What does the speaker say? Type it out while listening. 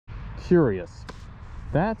curious.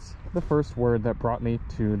 That's the first word that brought me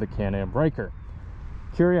to the Can-Am Ryker.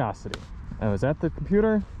 Curiosity. I was at the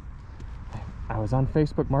computer. I was on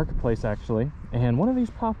Facebook Marketplace actually, and one of these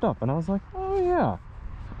popped up and I was like, oh yeah.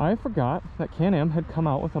 I forgot that Can-Am had come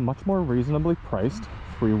out with a much more reasonably priced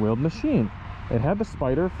three-wheeled machine. It had the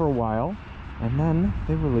Spider for a while, and then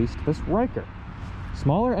they released this Ryker.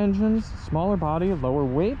 Smaller engines, smaller body, lower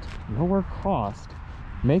weight, lower cost,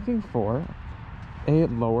 making for a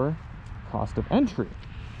lower cost of entry.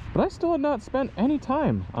 But I still had not spent any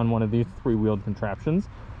time on one of these three-wheeled contraptions,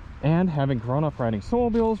 and having grown up riding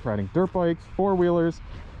snowmobiles, riding dirt bikes, four-wheelers,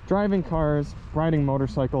 driving cars, riding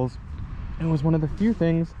motorcycles, it was one of the few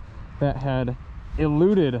things that had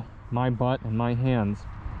eluded my butt and my hands,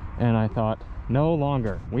 and I thought, no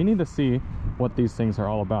longer. We need to see what these things are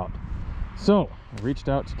all about. So I reached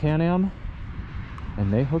out to Can-Am,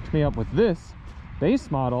 and they hooked me up with this base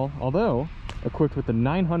model, although equipped with the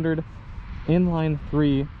 900 inline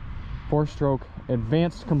 3 4-stroke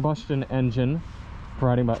advanced combustion engine,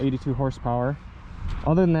 providing about 82 horsepower.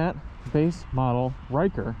 Other than that, base model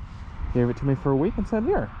Ryker gave it to me for a week and said,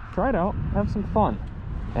 here, try it out, have some fun.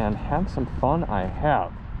 And have some fun I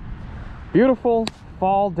have. Beautiful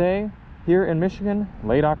fall day here in Michigan,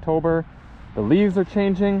 late October. The leaves are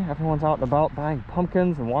changing, everyone's out and about buying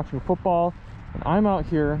pumpkins and watching football, and I'm out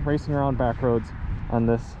here racing around back roads on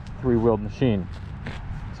this three-wheeled machine.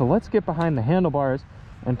 So let's get behind the handlebars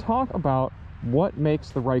and talk about what makes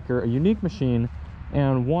the Ryker a unique machine,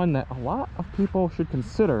 and one that a lot of people should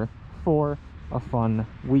consider for a fun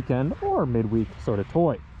weekend or midweek sort of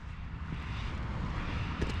toy.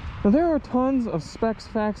 Now, there are tons of specs,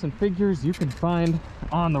 facts, and figures you can find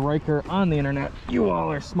on the Ryker on the internet. You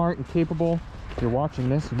all are smart and capable. If you're watching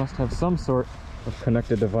this, you must have some sort of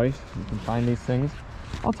connected device. You can find these things.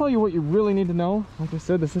 I'll tell you what you really need to know. Like I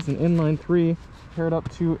said, this is an inline 3 paired up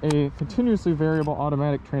to a continuously variable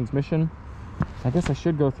automatic transmission. I guess I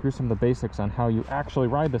should go through some of the basics on how you actually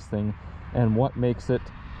ride this thing and what makes it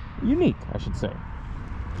unique, I should say.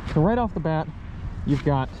 So right off the bat, you've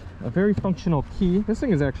got a very functional key. This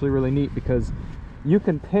thing is actually really neat because you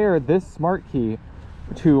can pair this smart key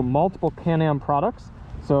to multiple Can-Am products,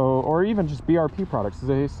 so, or even just BRP products. So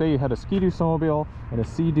they say you had a Ski-Doo snowmobile and a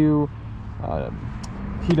Sea-Doo,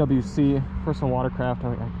 PWC, personal watercraft,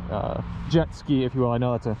 jet ski, if you will. I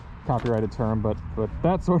know that's a copyrighted term, but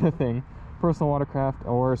that sort of thing. Personal watercraft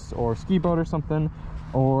or ski boat or something,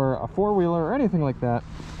 or a four-wheeler or anything like that.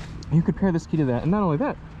 You could pair this key to that, and not only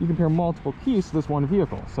that, you can pair multiple keys to this one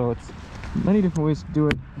vehicle. So it's many different ways to do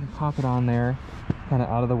it. You pop it on there, kind of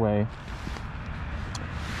out of the way.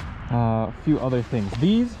 A few other things.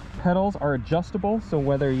 These pedals are adjustable, so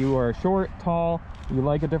whether you are short, tall, you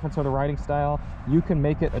like a different sort of riding style, you can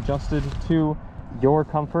make it adjusted to your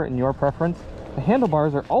comfort and your preference. The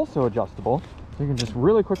handlebars are also adjustable, so you can just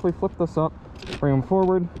really quickly flip this up, bring them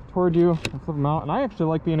forward toward you, and flip them out. And I actually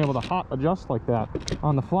like being able to hot adjust like that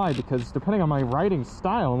on the fly, because depending on my riding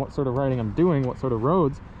style and what sort of riding I'm doing, what sort of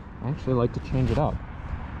roads, I actually like to change it up.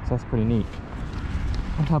 So that's pretty neat.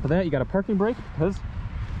 On top of that, you got a parking brake, because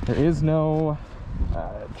there is no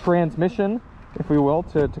transmission, if we will,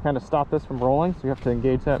 to kind of stop this from rolling, so you have to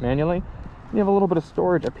engage that manually. And you have a little bit of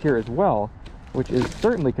storage up here as well, which is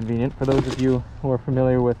certainly convenient for those of you who are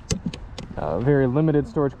familiar with very limited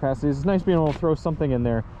storage capacities. It's nice being able to throw something in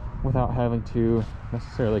there without having to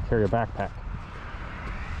necessarily carry a backpack.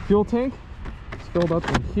 Fuel tank is filled up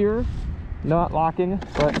in here, not locking,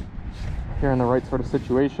 but if you're in the right sort of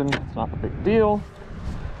situation, it's not a big deal.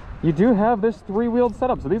 You do have this three-wheeled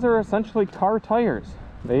setup, so these are essentially car tires.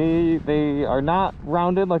 They are not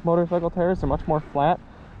rounded like motorcycle tires, they're much more flat,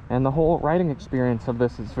 and the whole riding experience of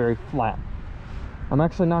this is very flat. I'm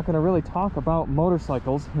actually not going to really talk about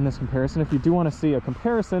motorcycles in this comparison. If you do want to see a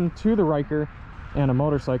comparison to the Ryker and a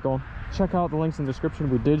motorcycle, check out the links in the description.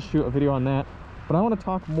 We did shoot a video on that, but I want to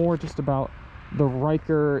talk more just about the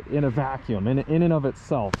Ryker in a vacuum, in and of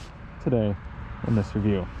itself, today in this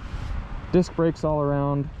review. Disc brakes all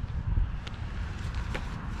around.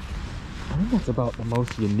 I think that's about the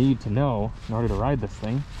most you need to know in order to ride this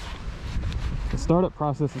thing. The startup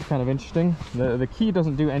process is kind of interesting. The key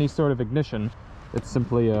doesn't do any sort of ignition. It's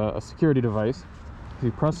simply a security device. If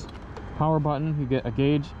you press power button, you get a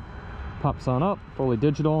gauge, pops on up, fully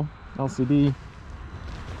digital, LCD.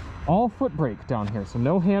 All foot brake down here, so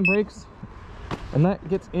no hand brakes. And that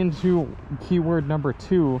gets into keyword number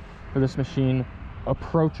 2 for this machine,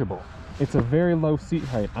 approachable. It's a very low seat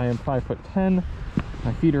height. I am 5'10".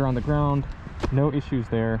 My feet are on the ground, no issues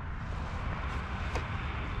there.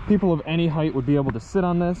 People of any height would be able to sit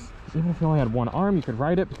on this. Even if you only had one arm, you could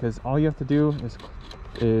ride it, because all you have to do is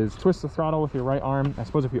is twist the throttle with your right arm. I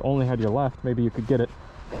suppose if you only had your left, maybe you could get it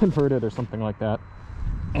converted or something like that.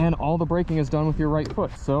 And all the braking is done with your right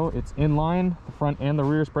foot, so it's in line, the front and the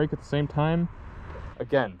rear's brake at the same time.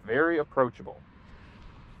 Again, very approachable.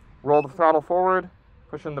 Roll the throttle forward,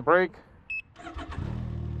 push in the brake,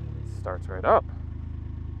 starts right up.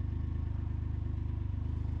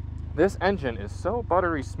 This engine is so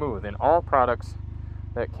buttery smooth in all products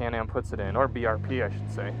that Can-Am puts it in, or BRP I should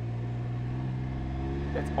say.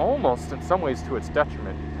 It's almost in some ways to its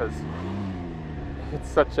detriment because it's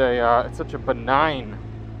such a benign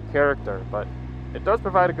character, but it does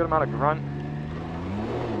provide a good amount of grunt.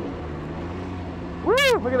 Woo!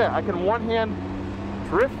 Look at that! I can one hand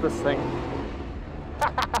drift this thing.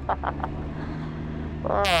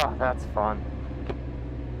 Ah, that's fun.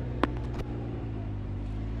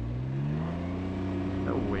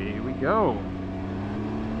 Away we go.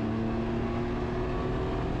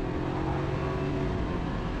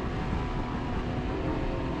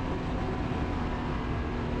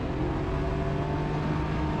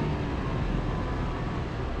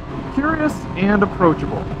 Curious and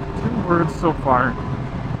approachable. 2 words so far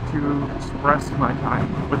to express my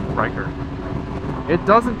time with the Ryker. It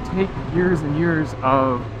doesn't take years and years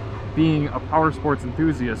of being a power sports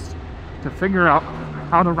enthusiast to figure out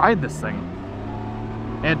how to ride this thing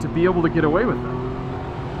and to be able to get away with it.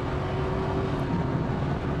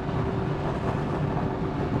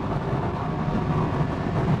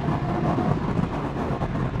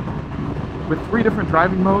 With 3 different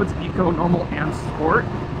driving modes, Eco, Normal, and Sport,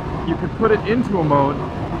 you can put it into a mode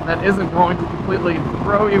that isn't going to completely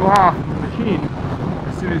throw you off the machine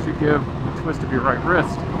as soon as you give a twist of your right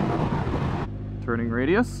wrist. Turning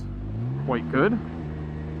radius, quite good.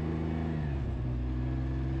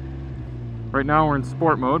 Right now we're in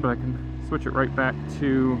Sport mode, but I can switch it right back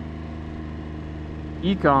to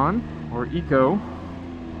Econ, or Eco.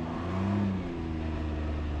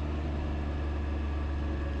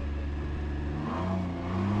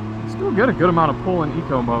 Still get a good amount of pull in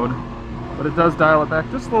Eco mode, but it does dial it back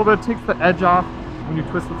just a little bit. It takes the edge off when you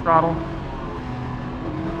twist the throttle.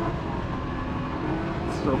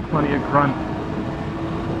 Still plenty of grunt.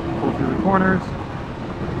 Pull through the corners.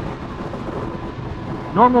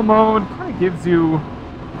 Normal mode kind of gives you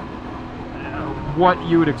what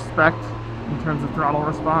you would expect in terms of throttle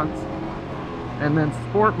response. And then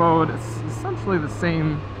Sport mode is essentially the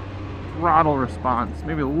same throttle response.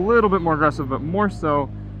 Maybe a little bit more aggressive, but more so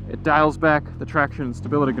it dials back the traction and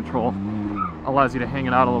stability control. Allows you to hang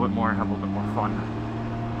it out a little bit more and have a little bit more fun.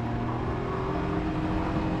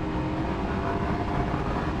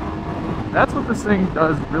 That's what this thing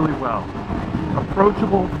does really well.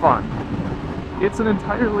 Approachable fun. It's an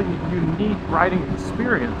entirely unique riding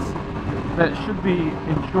experience that should be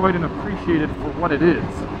enjoyed and appreciated for what it is.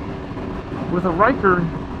 With a Ryker,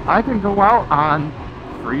 I can go out on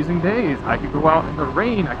freezing days, I could go out in the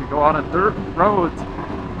rain, I could go out on dirt roads,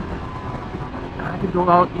 I could go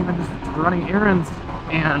out even just running errands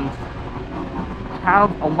and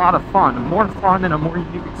have a lot of fun, more fun and a more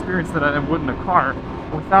unique experience than I would in a car,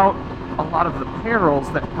 without a lot of the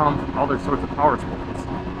perils that come from other sorts of power sports.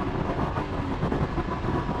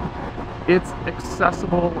 It's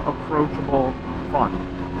accessible, approachable fun.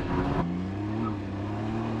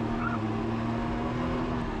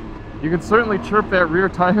 You can certainly chirp that rear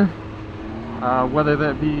tire, whether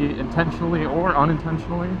that be intentionally or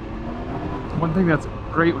unintentionally. One thing that's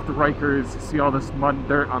great with the Ryker is you see all this mud and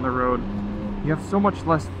dirt on the road. You have so much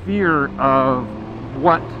less fear of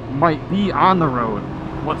what might be on the road,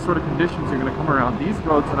 what sort of conditions are going to come around. These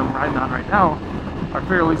roads that I'm riding on right now are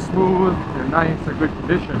fairly smooth, they're nice, they're good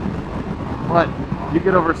condition. But you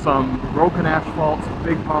get over some broken asphalt, some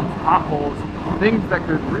big bumps, potholes, things that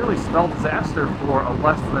could really spell disaster for a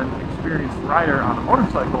less than experienced rider on a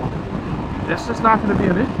motorcycle. It's just not going to be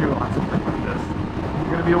an issue on something like this.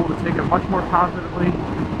 You're going to be able to take it much more confidently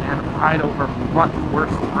and ride over much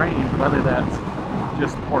worse terrain, whether that's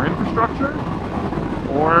just poor infrastructure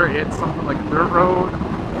or it's something like a dirt road,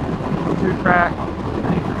 2-track,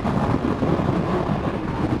 anything.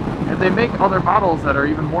 And they make other models that are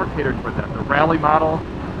even more catered for that. The rally model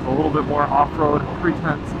is a little bit more off-road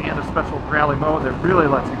pretense and a special rally mode that really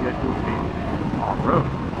lets you get goofy off-road.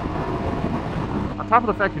 On top of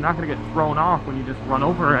the fact you're not going to get thrown off when you just run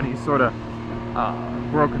over any sort of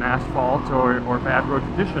broken asphalt or bad road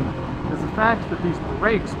condition, is the fact that these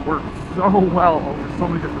brakes work so well over so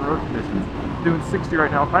many different road conditions. I'm doing 60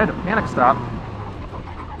 right now. If I had a panic stop,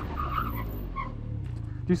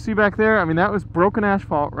 do you see back there? I mean, that was broken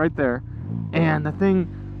asphalt right there, and the thing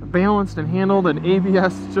balanced and handled and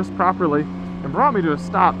ABS just properly and brought me to a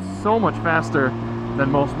stop so much faster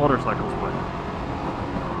than most motorcycles would.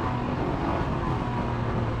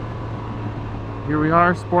 here we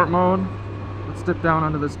are, sport mode. Let's dip down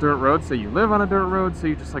onto this dirt road. Say you live on a dirt road, say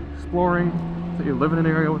you just like exploring, say you live in an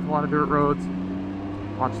area with a lot of dirt roads.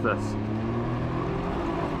 Watch this.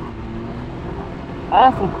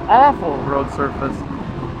 Awful, awful road surface,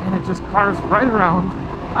 and it just cars right around.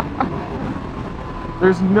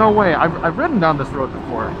 There's no way, I've ridden down this road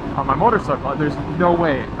before on my motorcycle, and there's no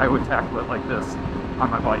way I would tackle it like this on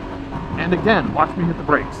my bike. And again, watch me hit the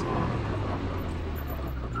brakes.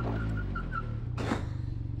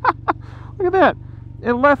 Look at that.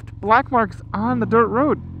 It left black marks on the dirt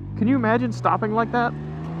road. Can you imagine stopping like that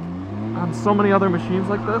on so many other machines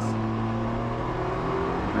like this?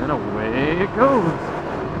 And away it goes.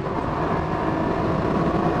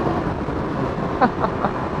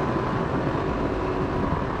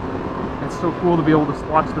 It's so cool to be able to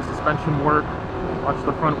watch the suspension work, watch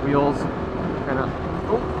the front wheels, kind of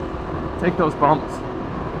take those bumps.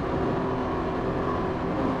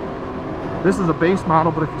 This is a base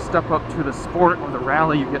model, but if you step up to the Sport or the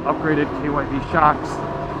Rally, you get upgraded KYB shocks.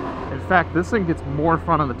 In fact, this thing gets more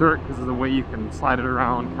fun on the dirt because of the way you can slide it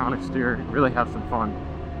around, counter steer, really have some fun.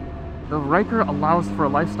 The Ryker allows for a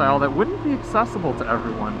lifestyle that wouldn't be accessible to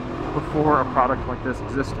everyone before a product like this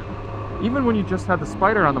existed. Even when you just had the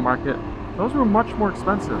Spider on the market, those were much more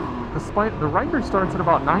expensive. The Ryker starts at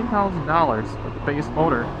about $9,000 with the base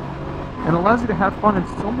motor and allows you to have fun in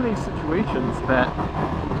so many situations that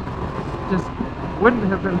just wouldn't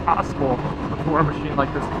have been possible before a machine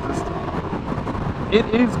like this existed. It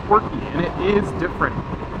is quirky and it is different.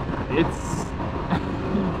 It's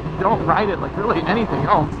you don't ride it like really anything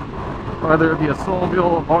else, whether it be a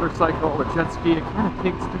snowmobile, a motorcycle, a jet ski. It kind of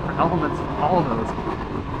takes different elements from all of those.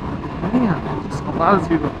 Man, it just allows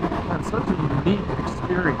you to have such a unique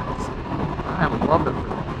experience. I love it for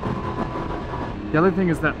that. The other thing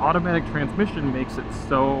is that automatic transmission makes it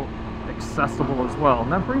so accessible as well.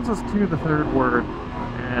 And that brings us to the third word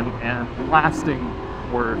and lasting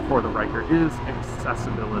word for the Ryker is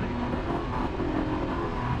accessibility.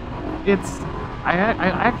 I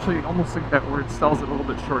actually almost think that word sells it a little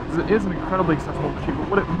bit short because it is an incredibly accessible machine, but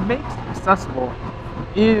what it makes accessible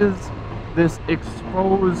is this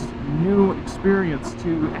exposed new experience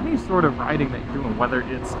to any sort of riding that you're doing, whether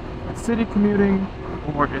it's city commuting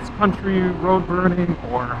or it's country road burning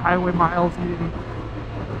or highway miles eating.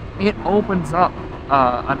 It opens up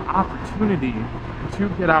an opportunity to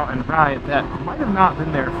get out and ride that might have not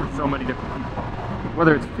been there for so many different people.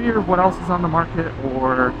 Whether it's fear of what else is on the market,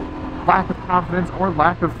 or lack of confidence, or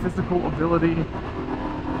lack of physical ability,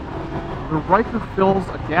 the Ryker fills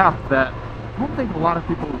a gap that I don't think a lot of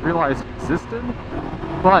people realize existed,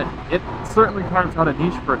 but it certainly carves out a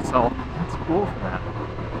niche for itself. It's cool for that.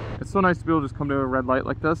 It's so nice to be able to just come to a red light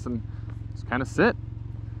like this and just kind of sit.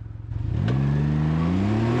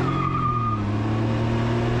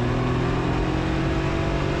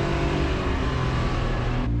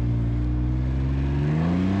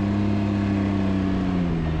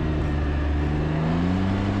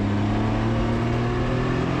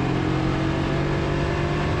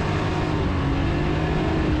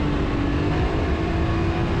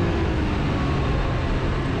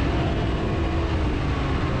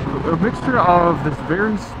 A mixture of this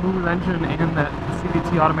very smooth engine and that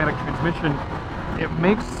CVT automatic transmission, it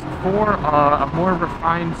makes for a more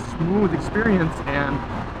refined, smooth experience. And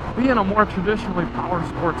being a more traditionally power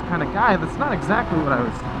sports kind of guy, that's not exactly what I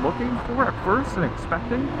was looking for at first and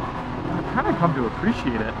expecting. I've kind of come to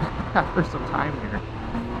appreciate it after some time here.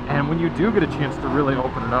 And when you do get a chance to really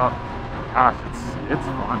open it up, gosh, it's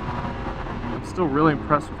fun. I'm still really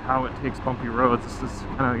impressed with how it takes bumpy roads. This is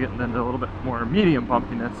kind of getting into a little bit more medium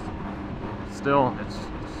bumpiness. Still,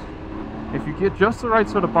 if you get just the right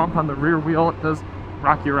sort of bump on the rear wheel, it does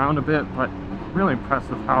rock you around a bit, but I'm really impressed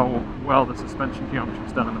with how well the suspension geometry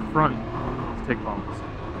is done in the front to take bumps.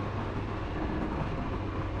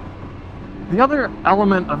 The other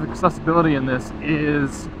element of accessibility in this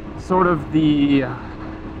is sort of the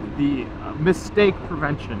mistake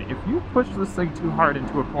prevention. If you push this thing too hard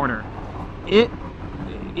into a corner, it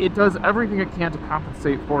does everything it can to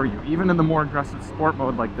compensate for you. Even in the more aggressive sport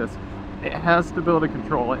mode like this, it has stability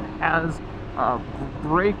control. It has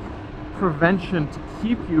brake prevention to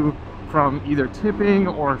keep you from either tipping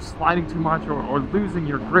or sliding too much or losing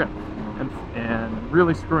your grip and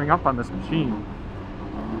really screwing up on this machine.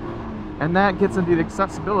 And that gets into the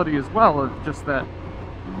accessibility as well, of just that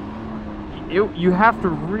you have to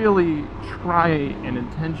really try and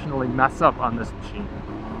intentionally mess up on this machine.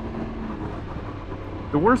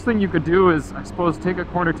 The worst thing you could do is, I suppose, take a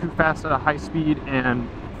corner too fast at a high speed and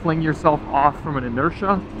fling yourself off from an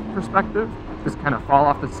inertia perspective, just kind of fall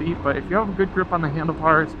off the seat. But if you have a good grip on the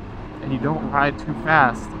handlebars and you don't ride too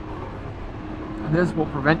fast, This will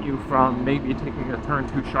prevent you from maybe taking a turn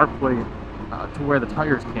too sharply to where the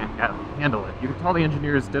tires can't handle it. You can tell the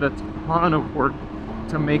engineers did a ton of work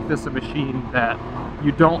to make this a machine that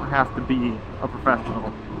you don't have to be a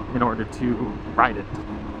professional in order to ride it.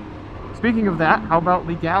 Speaking of that, how about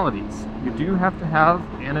legalities? You do have to have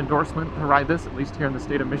an endorsement to ride this, at least here in the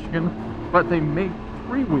state of Michigan, but they make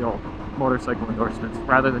 3-wheel motorcycle endorsements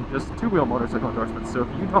rather than just 2-wheel motorcycle endorsements. So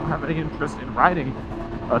if you don't have any interest in riding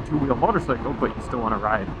a 2-wheel motorcycle, but you still want to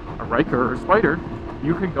ride a Ryker or Spider,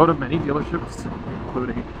 you can go to many dealerships,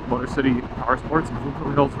 including Motor City, Powersports, and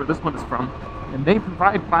Blue Hills, where this one is from, and they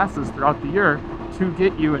provide classes throughout the year to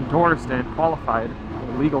get you endorsed and qualified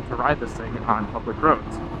and legal to ride this thing on public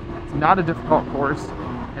roads. It's not a difficult course,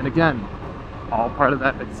 and again, all part of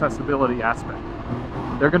that accessibility aspect.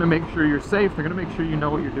 They're going to make sure you're safe, they're going to make sure you know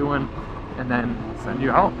what you're doing, and then send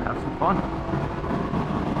you out, have some fun.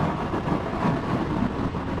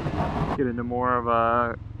 Get into more of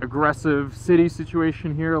a aggressive city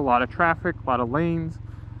situation here, a lot of traffic, a lot of lanes.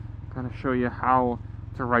 Kind of show you how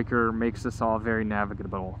the Ryker makes this all very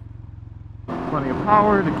navigable. Plenty of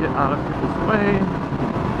power to get out of people's way,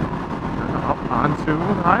 and up onto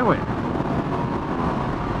the highway.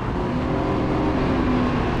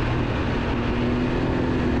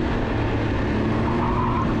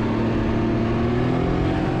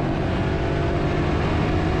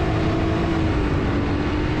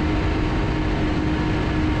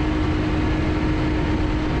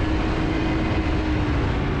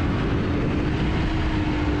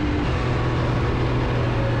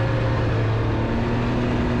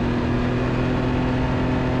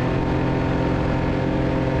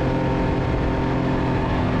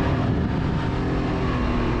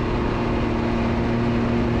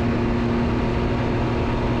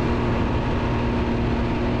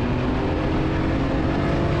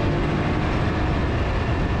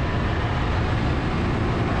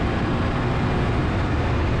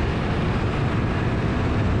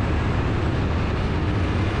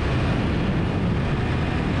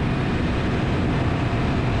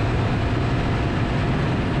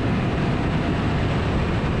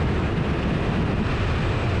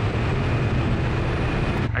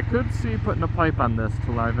 Could see putting a pipe on this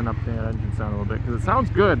to liven up that engine sound a little bit, because it sounds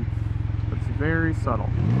good, but it's very subtle.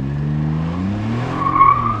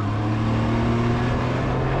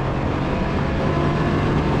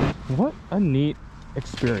 What a neat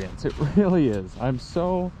experience, it really is. I'm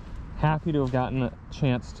so happy to have gotten a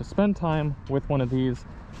chance to spend time with one of these.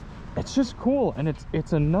 It's just cool, and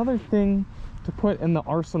it's another thing to put in the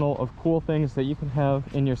arsenal of cool things that you can have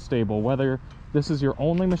in your stable, whether this is your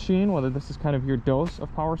only machine, whether this is kind of your dose of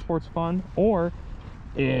power sports fun, or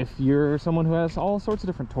if you're someone who has all sorts of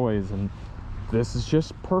different toys, and this is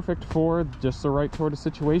just perfect for just the right sort of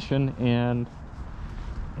situation. And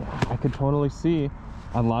yeah, I could totally see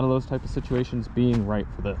a lot of those type of situations being right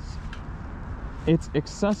for this. It's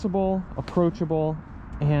accessible, approachable,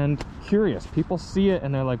 and curious. People see it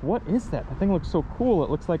and they're like, what is that? That thing looks so cool. It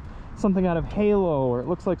looks like something out of Halo, or it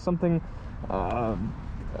looks like something out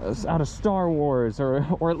of Star Wars, or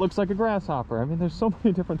it looks like a grasshopper. I mean, there's so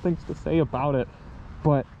many different things to say about it,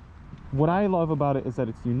 but what I love about it is that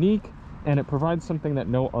it's unique and it provides something that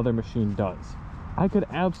no other machine does. I could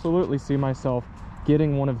absolutely see myself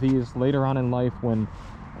getting one of these later on in life when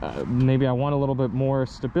maybe I want a little bit more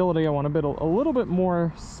stability, I want a little bit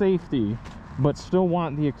more safety, but still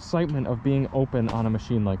want the excitement of being open on a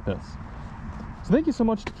machine like this. So thank you so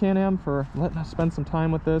much to Can-Am for letting us spend some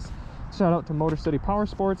time with this. Shout out to Motor City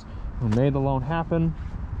Powersports, who made the loan happen.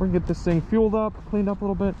 We're gonna get this thing fueled up, cleaned up a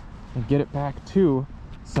little bit, and get it back to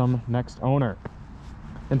some next owner.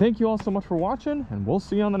 And thank you all so much for watching, and we'll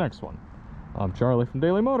see you on the next one. I'm Charlie from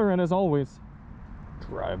Daily Motor, and as always,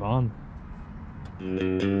 drive on.